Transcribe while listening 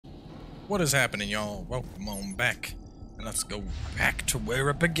What is happening, y'all? Welcome on back. And let's go back to where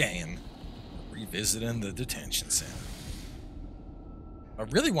it began. Revisiting the detention center. I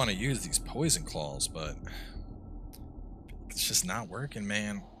really want to use these poison claws, but it's just not working,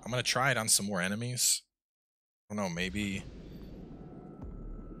 man. I'm going to try it on some more enemies. I don't know, maybe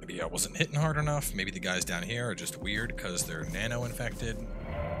I wasn't hitting hard enough. Maybe the guys down here are just weird because they're nano-infected.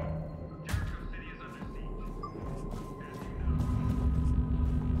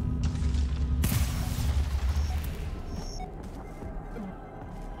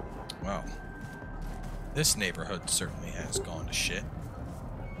 Wow. This neighborhood certainly has gone to shit.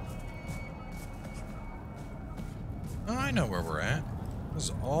 Oh, I know where we're at. This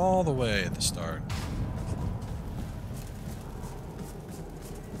is all the way at the start.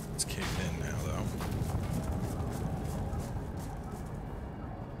 It's caved in now, though.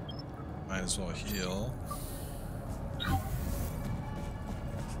 Might as well heal.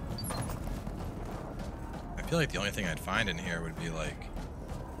 I feel like the only thing I'd find in here would be like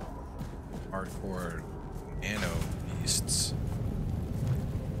hardcore nano beasts.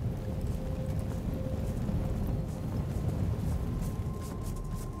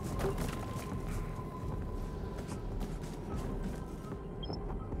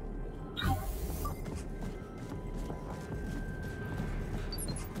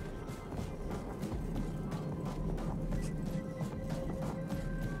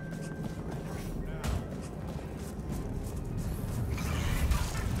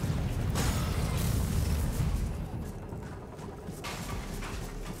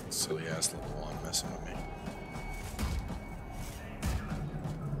 Silly ass level 1 messing with me.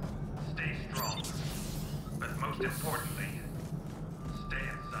 Stay strong, but most importantly, stay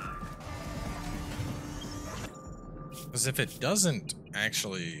inside. Because if it doesn't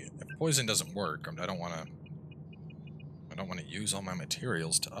actually, if poison doesn't work, I don't want to use all my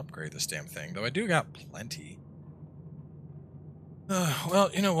materials to upgrade this damn thing. Though I do got plenty. Well,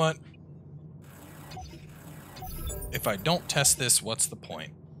 you know what? If I don't test this, what's the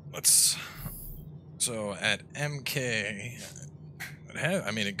point? So at MK,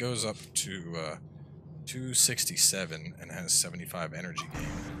 it goes up to 267 and has 75 energy gain.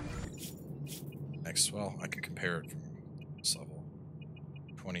 Next, well, I can compare it from this level.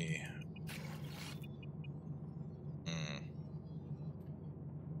 20.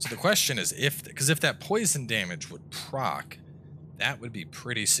 So the question is because if that poison damage would proc, that would be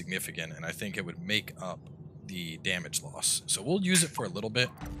pretty significant, and I think it would make up the damage loss. So we'll use it for a little bit.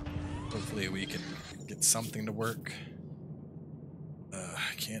 Hopefully we can get something to work.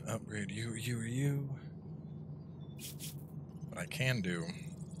 I can't upgrade you. What I can do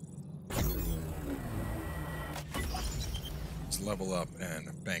is level up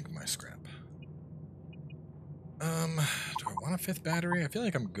and bank my scrap. Do I want a 5th battery? I feel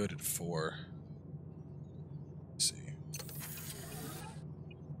like I'm good at 4. Let's see.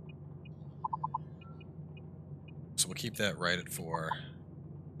 So we'll keep that right at 4.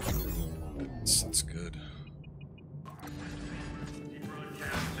 That's good.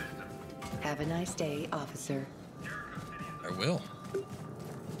 Have a nice day, officer. I will.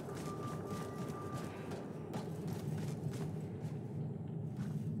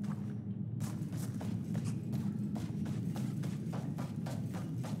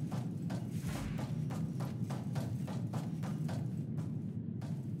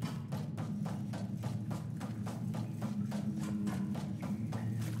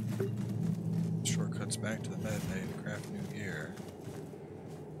 Back to the med bay to craft new gear.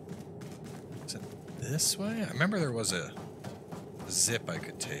 Is it this way? I remember there was a zip I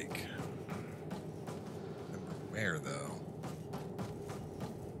could take. I remember where, though.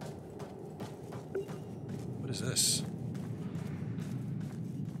 What is this?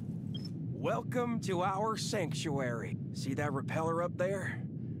 Welcome to our sanctuary. See that repeller up there?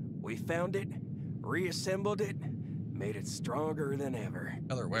 We found it, reassembled it, made it stronger than ever.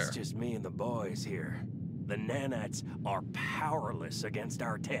 Repeller where? It's just me and the boys here. The nanites are powerless against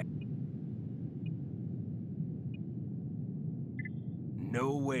our tech.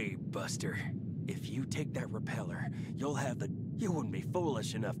 No way, Buster. If you take that repeller, you'll have the... You wouldn't be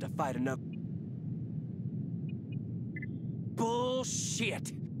foolish enough to fight another...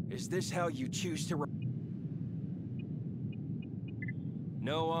 Bullshit! Is this how you choose to...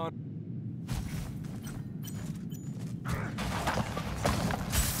 No on...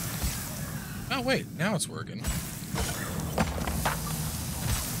 Oh, wait. Now it's working.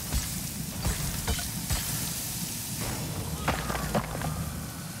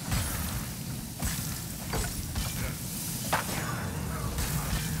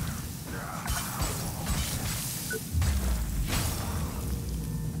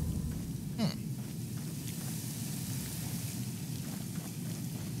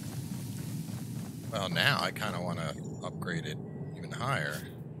 Well, now I kind of want to upgrade it even higher.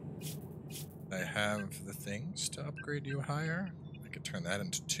 I have the things to upgrade you higher. I could turn that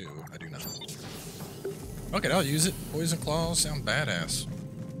into 2. I do not. Okay, I'll use it. Poison claws sound badass.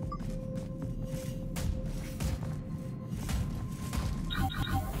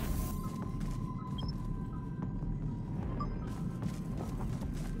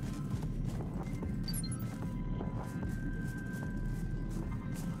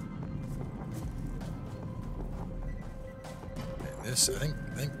 This, I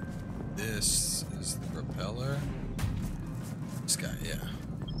think this is the repeller. This guy, yeah.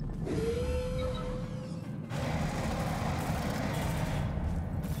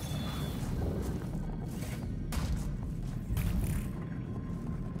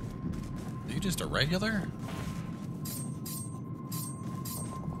 Are you just a regular?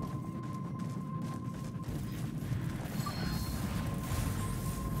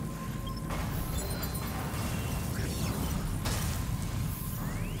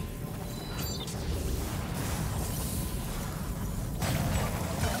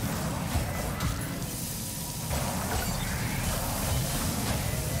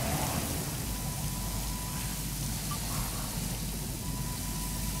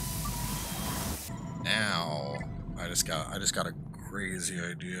 Now, I just got a crazy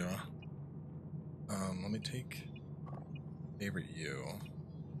idea. Let me take favorite you.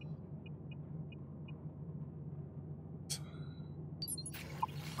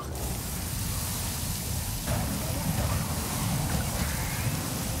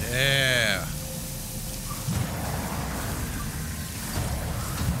 Yeah.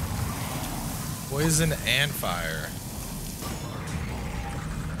 Poison and fire.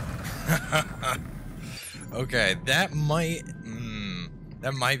 Okay, that might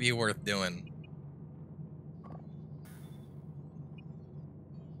be worth doing.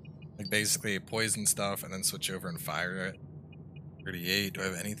 Like basically poison stuff and then switch over and fire it. 38. Do I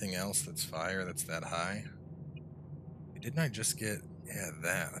have anything else that's fire that's that high? Didn't I just get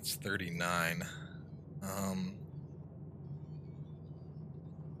that's 39.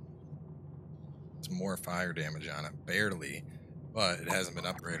 It's more fire damage on it, barely, but it hasn't been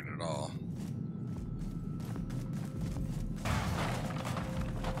upgraded at all.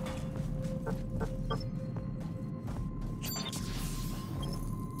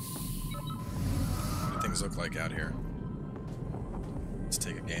 What do things look like out here? Let's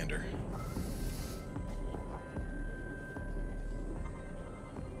take a gander.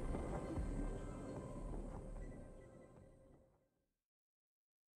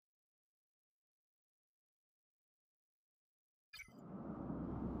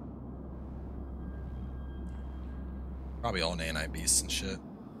 Probably all Nani beasts and shit.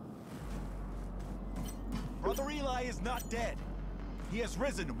 Brother Eli is not dead. He has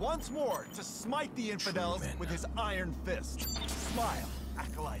risen once more to smite the infidels with his iron fist. Smile,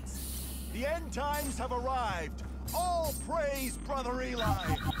 acolytes. The end times have arrived. All praise Brother Eli.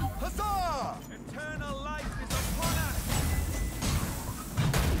 Huzzah! Eternal life is upon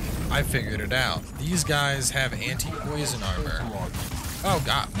us. I figured it out. These guys have anti-poison armor. Oh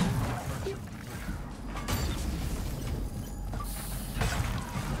god.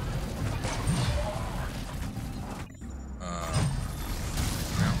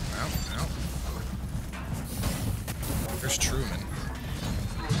 There's Truman.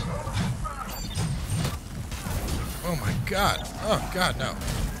 Oh my god. Oh god, no.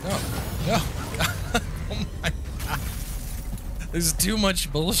 No. No. God. Oh my god. There's too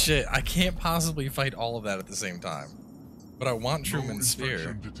much bullshit. I can't possibly fight all of that at the same time. But I want Truman's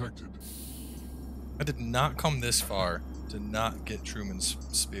spear. I did not come this far to not get Truman's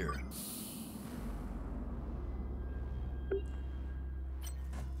spear.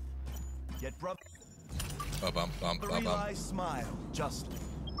 Yet brother Ba-bum. Eli smiled justly,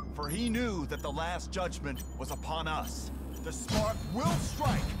 for he knew that the last judgment was upon us. The spark will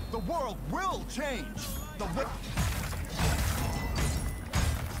strike. The world will change. The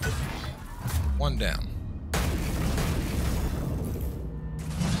One down.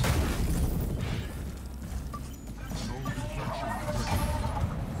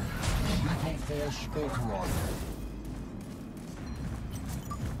 Lethal force authorized.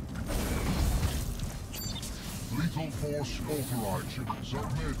 Lethal force authorized.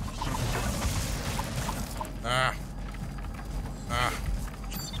 Submit, citizen. Ah.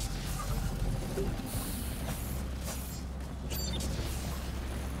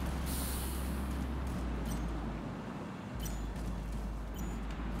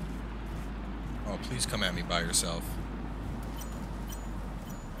 Oh, please come at me by yourself.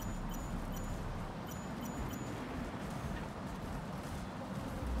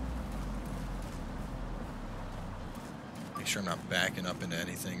 sure I'm not backing up into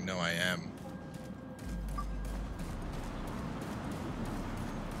anything. No, I am.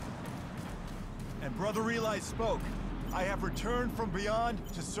 And Brother Eli spoke. I have returned from beyond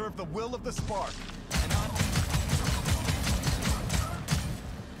to serve the will of the Spark. And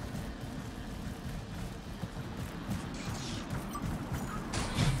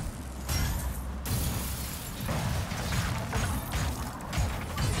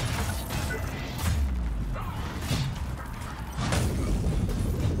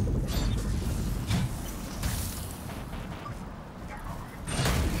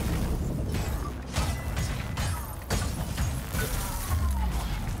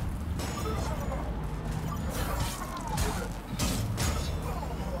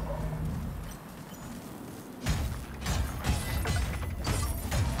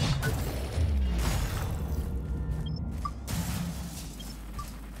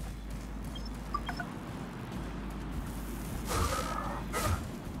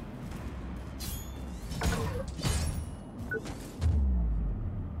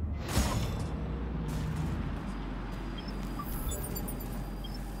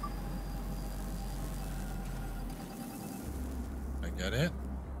Got it?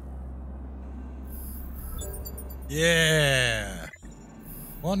 Yeah.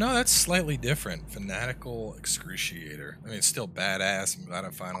 Well, no, that's slightly different. Fanatical Excruciator. I mean, it's still badass. I'm glad I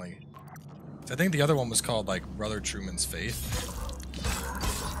finally... I think the other one was called, like, Brother Truman's Faith.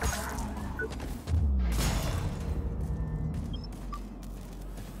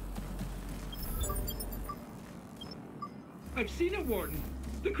 I've seen it, Warden.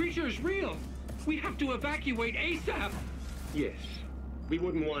 The creature is real. We have to evacuate ASAP. Yes. We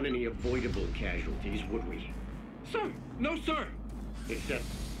wouldn't want any avoidable casualties, would we? Sir, no, sir. Except,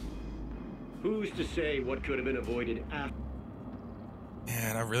 who's to say what could have been avoided after?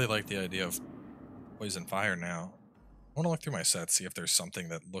 Man, I really like the idea of poison fire now. I want to look through my set, see if there's something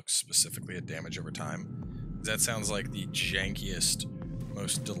that looks specifically at damage over time. That sounds like the jankiest,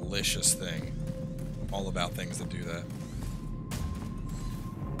 most delicious thing. I'm all about things that do that.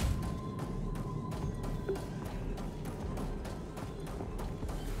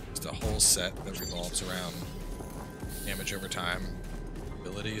 A whole set that revolves around damage over time,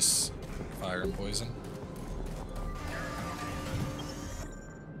 abilities, fire and poison.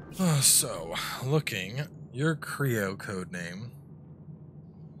 So, looking, your Creo code name.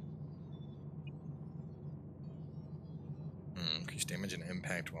 Increase damage and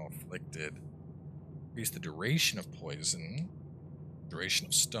impact while afflicted. Increase the duration of poison, duration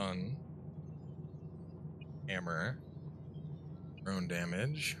of stun, hammer, prone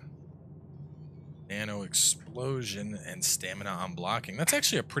damage. Nano explosion and stamina on blocking. That's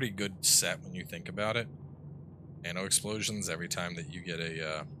actually a pretty good set when you think about it. Nano explosions every time that you get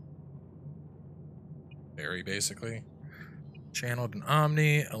a berry, basically. Channeled and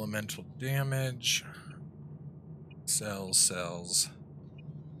Omni, elemental damage. Cells.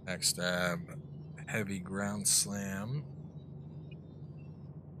 Backstab. Heavy ground slam.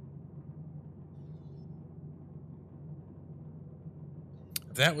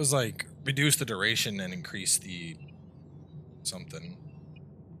 If that was like reduce the duration and increase the something,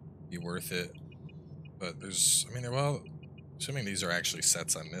 be worth it. But there's, I mean, well, assuming these are actually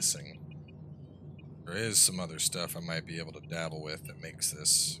sets I'm missing, there is some other stuff I might be able to dabble with that makes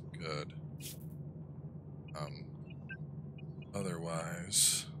this good.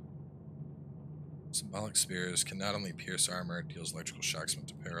 Otherwise, symbolic spears can not only pierce armor, it deals electrical shocks meant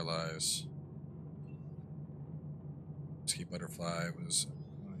to paralyze. Ski butterfly was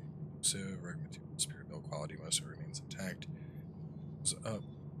regular material spirit build quality most remains intact. Was up.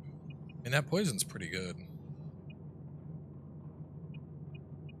 And that poison's pretty good.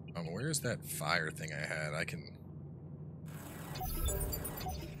 Where's that fire thing I had? I can.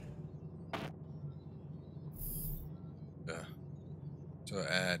 So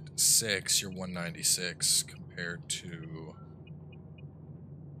at 6, you're 196 compared to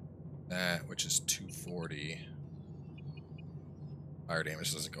that, which is 240. Fire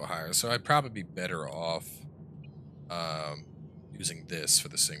damage doesn't go higher, so I'd probably be better off using this for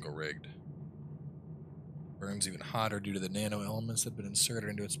the single rigged. Burns even hotter due to the nano elements that have been inserted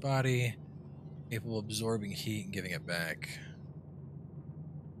into its body, capable of absorbing heat and giving it back.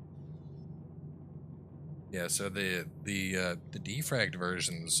 Yeah, so the defragged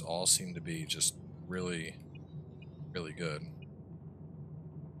versions all seem to be just really, really good.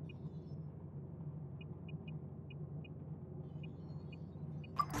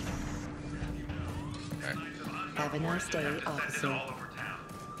 Okay. Have a nice day, officer.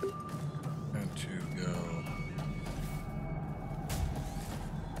 Got to go.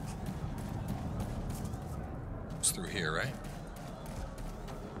 goes through here, right?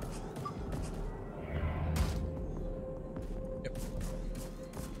 Yep.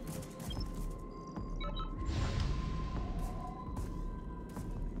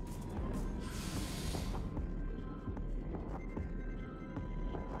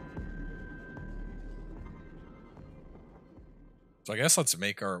 So I guess let's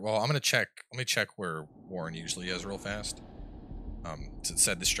make our, well, I'm gonna check, let me check where Warren usually is real fast. It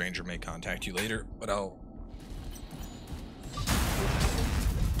said the stranger may contact you later, but I'll...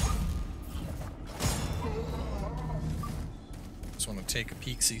 Just want to take a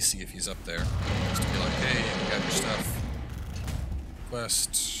peek, see if he's up there. Just to be like, hey, you got your stuff.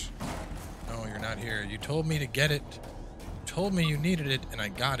 Quest. No, you're not here. You told me to get it. You told me you needed it, and I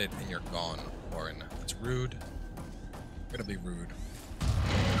got it, and you're gone, Warren. That's rude. Incredibly rude.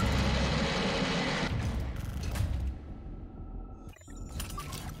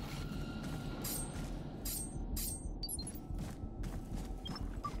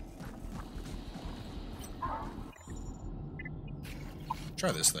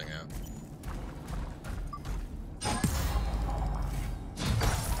 Try this thing out.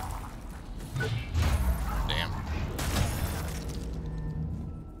 Damn.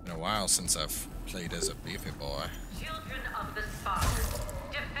 Been a while since I've played as a beefy boy. Children of the spark,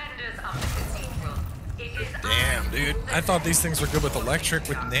 defenders of the cathedral. It is Damn, dude. I thought these things were good with electric.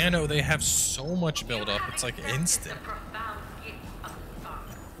 With nano, they have so much build up. It's like instant. the profound gift of the spark.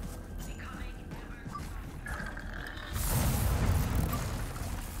 Becoming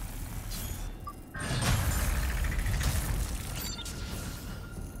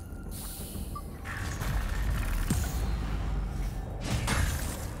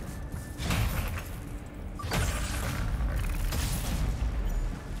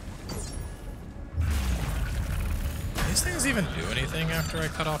These things even do anything after I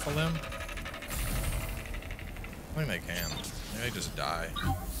cut off a limb? I think they can. Maybe they just die.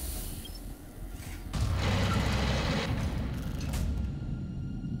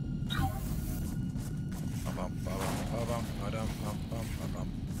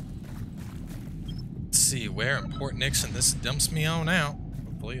 Let's see where in Port Nixon this dumps me on out.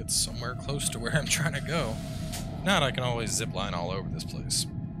 Hopefully it's somewhere close to where I'm trying to go. If not, I can always zip line all over this place.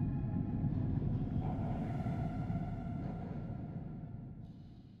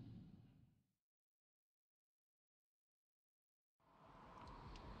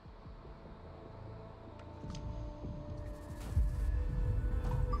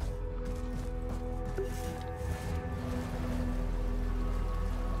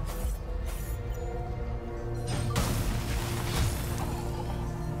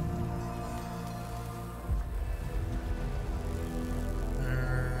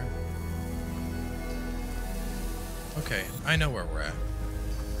 Okay, I know where we're at.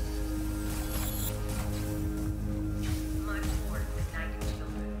 my ward with night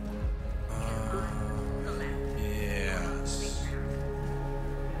children. Yes.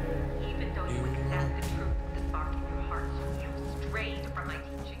 Even though you accept the truth of the spark in your hearts, you've strayed from my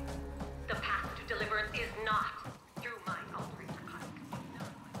teaching. The path to deliverance is not through my altering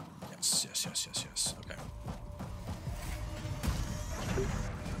narcotics. Yes. Okay.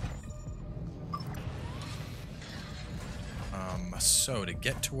 So to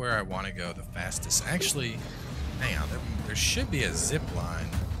get to where I want to go the fastest, actually, hang on, there should be a zip line.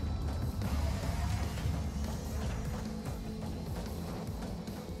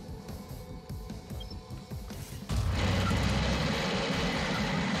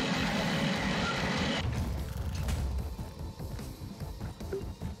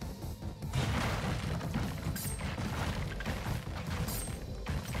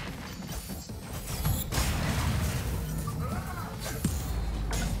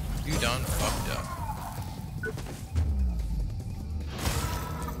 You done fucked up.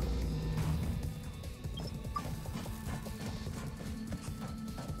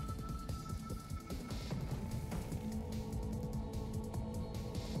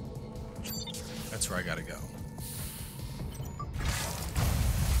 That's where I gotta go.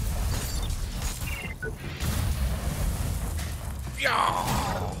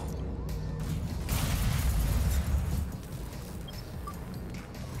 Yeah!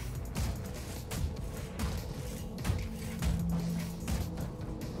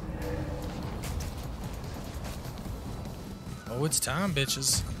 Oh, it's time,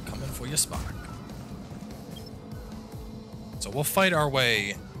 bitches. I'm coming for your spark. So we'll fight our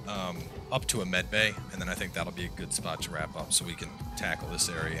way up to a med bay, and then I think that'll be a good spot to wrap up so we can tackle this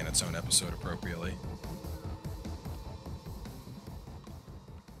area in its own episode appropriately.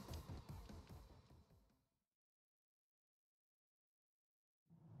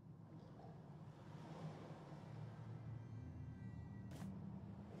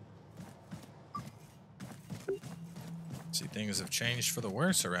 See, things have changed for the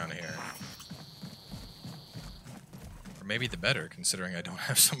worse around here. Or maybe the better, considering I don't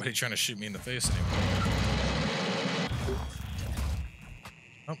have somebody trying to shoot me in the face anymore.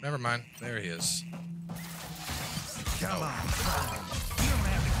 Oh, never mind. There he is. Come on. You don't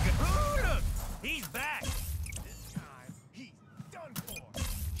have to go. Ooh, look! He's back! This time, he's done for.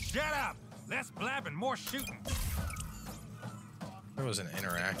 Shut up! Less blabbing, more shooting. There was an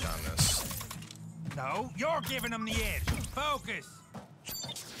interact on this. No, you're giving him the edge. Focus!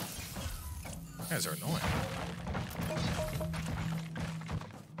 You guys are annoying.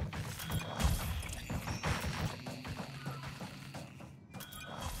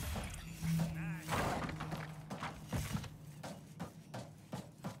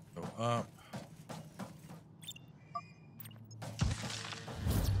 Go up.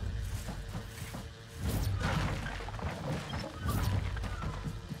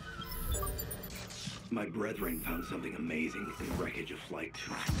 My brethren found something amazing in the wreckage of Flight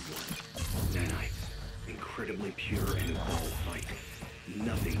 221. Nanites, incredibly pure and evolved light.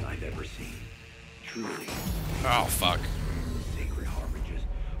 Nothing I've ever seen. Truly. Oh, fuck. Sacred harbinger,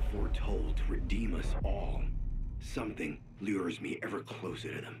 foretold to redeem us all. Something lures me ever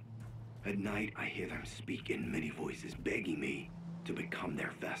closer to them. At night, I hear them speak in many voices, begging me to become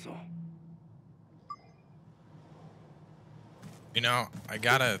their vessel. You know, I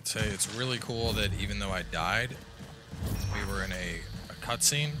gotta say, it's really cool that even though I died, we were in a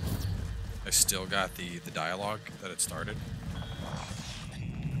cutscene. I still got the dialogue that it started.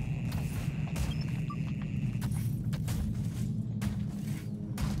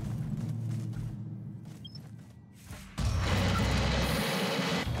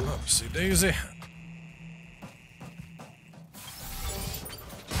 Oopsie daisy.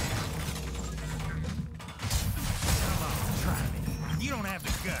 You don't have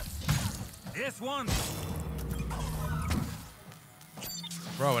the guts. This one.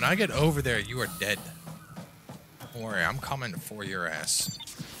 Bro, when I get over there, you are dead. Don't worry, I'm coming for your ass.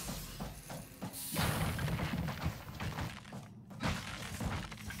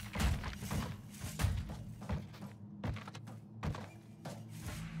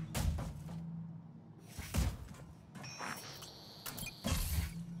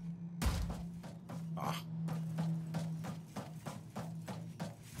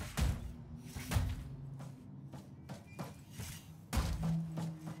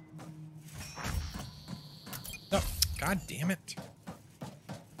 God damn it.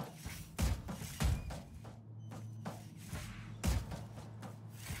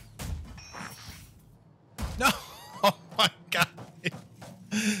 No! Oh my God.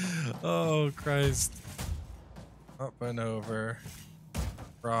 Oh Christ. Up and over.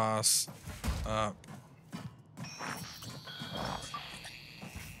 Cross. Up.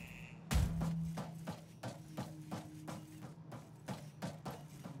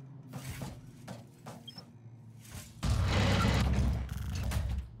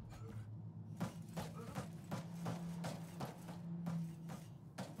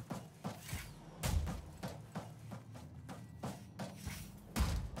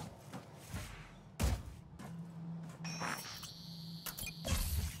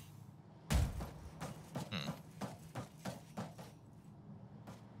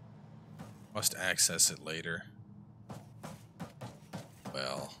 Must access it later.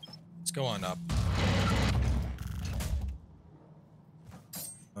 Well, let's go on up.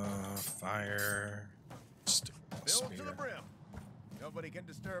 Fire. Build to the brim. Nobody can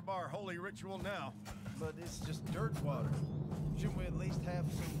disturb our holy ritual now. But it's just dirt water. Shouldn't we at least have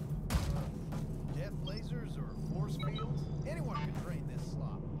some death lasers or force fields? Anyone can drain this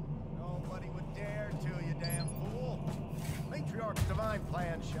slop. Nobody would dare to, you damn fool. Matriarch's divine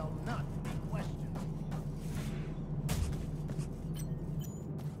plan shall not be questioned.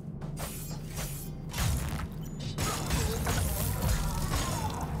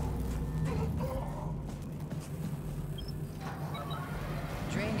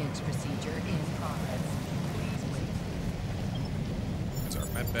 Drainage procedure in progress. Please wait. That's our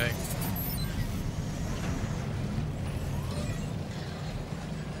med bay.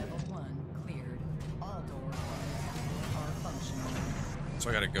 Level 1 cleared. All doors are functional. So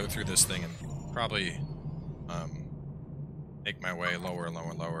I gotta go through this thing and probably make my way lower,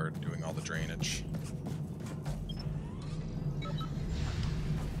 lower, lower, doing all the drainage.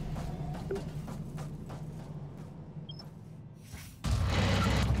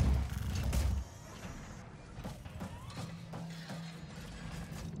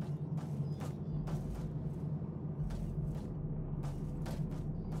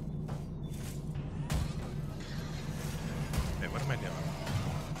 What am I doing?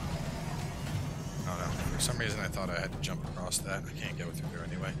 Oh no, For some reason I thought I had to jump across that. I can't go through there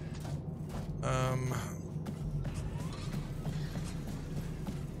anyway.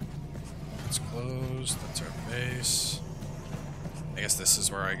 That's closed. That's our base. I guess this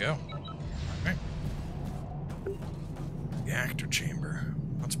is where I go. Alright. Reactor chamber.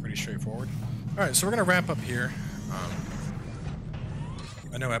 That's pretty straightforward. Alright, so we're going to wrap up here.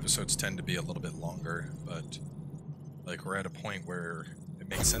 I know episodes tend to be a little bit longer, but like we're at a point where it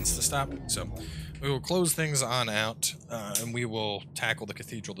makes sense to stop. So we will close things on out, and we will tackle the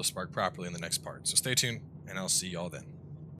Cathedral to Spark properly in the next part. So stay tuned, and I'll see y'all then.